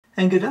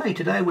And good day,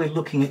 today we're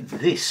looking at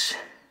this.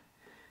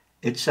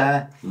 It's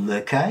a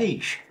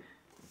Lecage.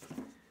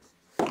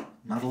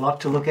 Not a lot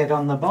to look at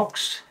on the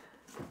box.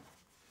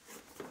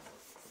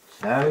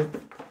 So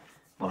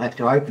we'll have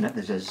to open it.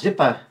 There's a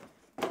zipper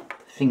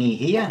thingy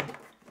here.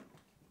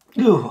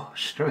 Oh,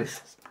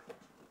 struth.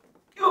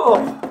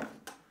 Oh,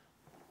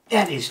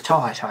 that is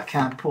tight. I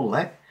can't pull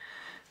that.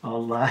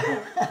 I'll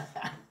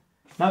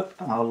nope.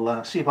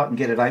 I'll see if I can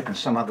get it open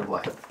some other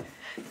way.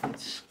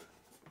 It's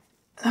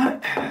no.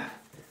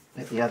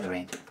 At the other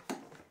end.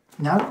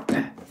 No.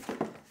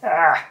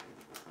 Ah.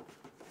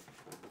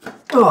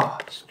 Oh,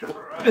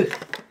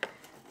 struth.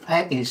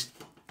 That is.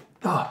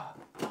 Oh.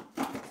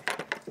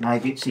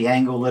 Maybe it's the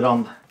angle that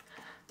I'm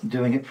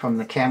doing it from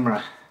the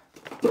camera.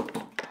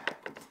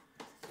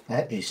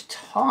 That is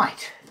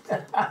tight.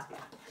 And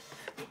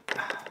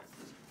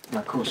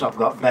of course I've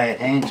got bad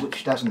hands,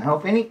 which doesn't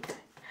help any.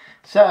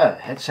 So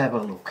let's have a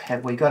look.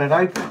 Have we got it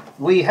open?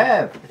 We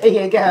have.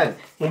 There you go,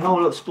 in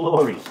all its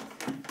glory.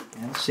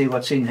 Let's see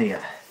what's in here.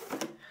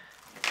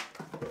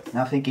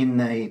 Nothing in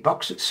the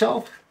box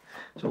itself.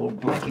 It's all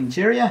black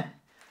interior.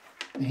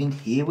 And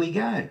here we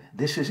go.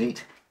 This is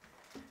it.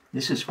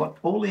 This is what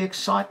all the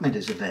excitement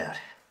is about.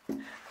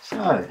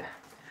 So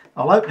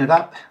I'll open it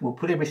up, we'll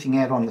put everything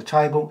out on the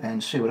table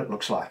and see what it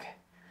looks like.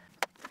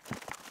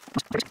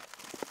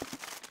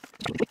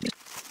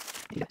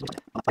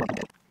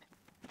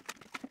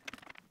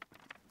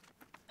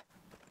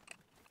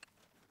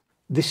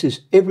 This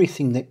is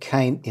everything that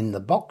came in the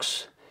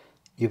box.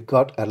 You've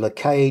got a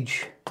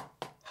Lecage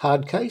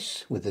hard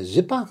case with a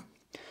zipper.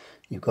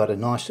 You've got a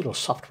nice little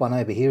soft one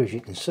over here, as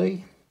you can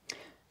see.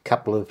 A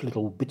couple of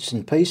little bits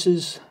and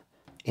pieces.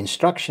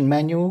 Instruction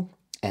manual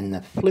and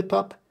the flip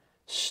up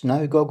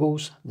snow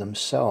goggles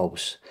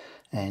themselves,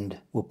 and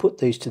we'll put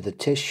these to the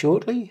test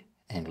shortly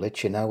and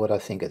let you know what I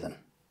think of them.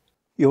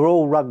 You're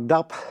all rugged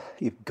up,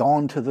 you've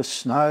gone to the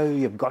snow,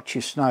 you've got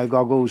your snow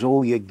goggles,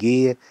 all your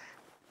gear.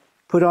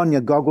 Put on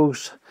your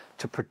goggles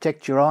to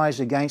protect your eyes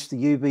against the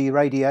UV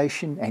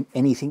radiation and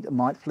anything that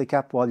might flick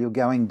up while you're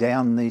going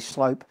down the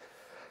slope.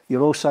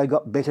 You've also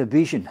got better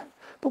vision.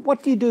 But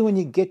what do you do when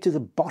you get to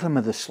the bottom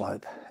of the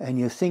slope and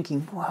you're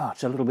thinking, wow,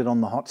 it's a little bit on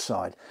the hot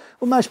side?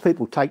 Well, most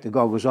people take the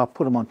goggles off,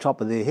 put them on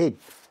top of their head.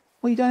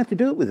 Well, you don't have to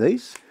do it with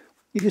these.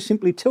 You just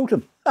simply tilt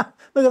them.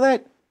 Look at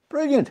that.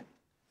 Brilliant.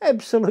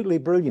 Absolutely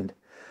brilliant.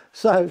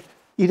 So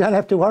you don't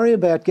have to worry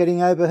about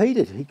getting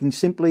overheated. You can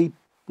simply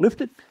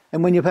lift it,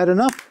 and when you've had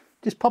enough,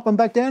 just pop them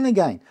back down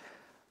again.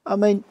 I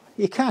mean,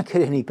 you can't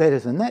get any better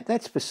than that,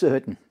 that's for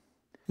certain.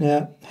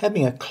 Now,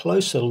 having a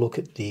closer look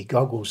at the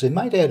goggles, they're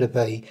made out of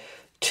a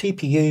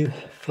TPU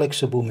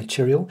flexible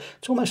material.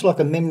 It's almost like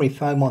a memory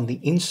foam on the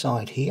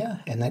inside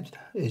here, and that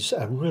is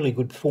a really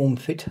good form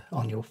fit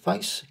on your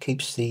face. It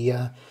keeps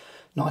the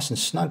nice and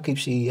snug,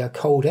 keeps the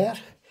cold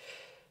out.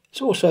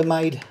 It's also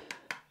made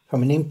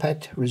from an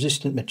impact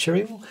resistant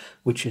material,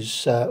 which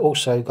has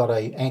also got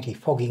a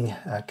anti-fogging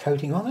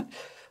coating on it.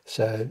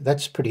 So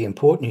that's pretty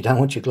important. You don't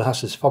want your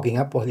glasses fogging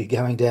up while you're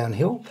going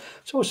downhill.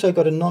 It's also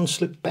got a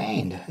non-slip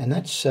band, and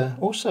that's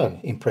also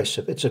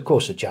impressive. It's of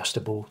course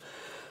adjustable.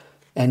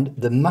 And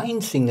the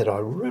main thing that I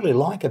really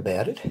like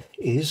about it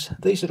is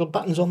these little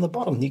buttons on the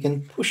bottom. You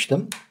can push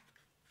them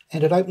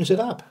and it opens it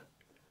up.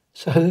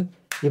 So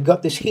you've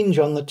got this hinge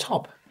on the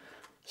top.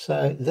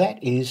 So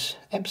that is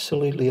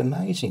absolutely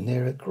amazing.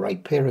 They're a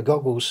great pair of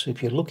goggles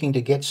if you're looking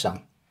to get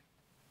some.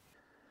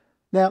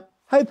 Now,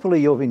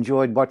 hopefully you've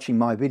enjoyed watching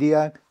my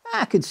video.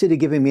 Consider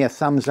giving me a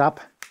thumbs up,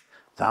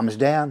 thumbs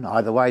down,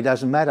 either way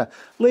doesn't matter.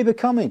 Leave a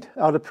comment,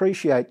 I'd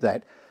appreciate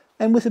that.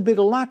 And with a bit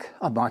of luck,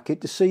 I might get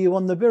to see you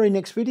on the very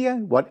next video,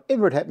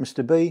 whatever it happens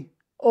to be.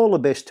 All the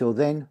best till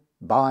then.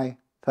 Bye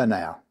for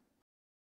now.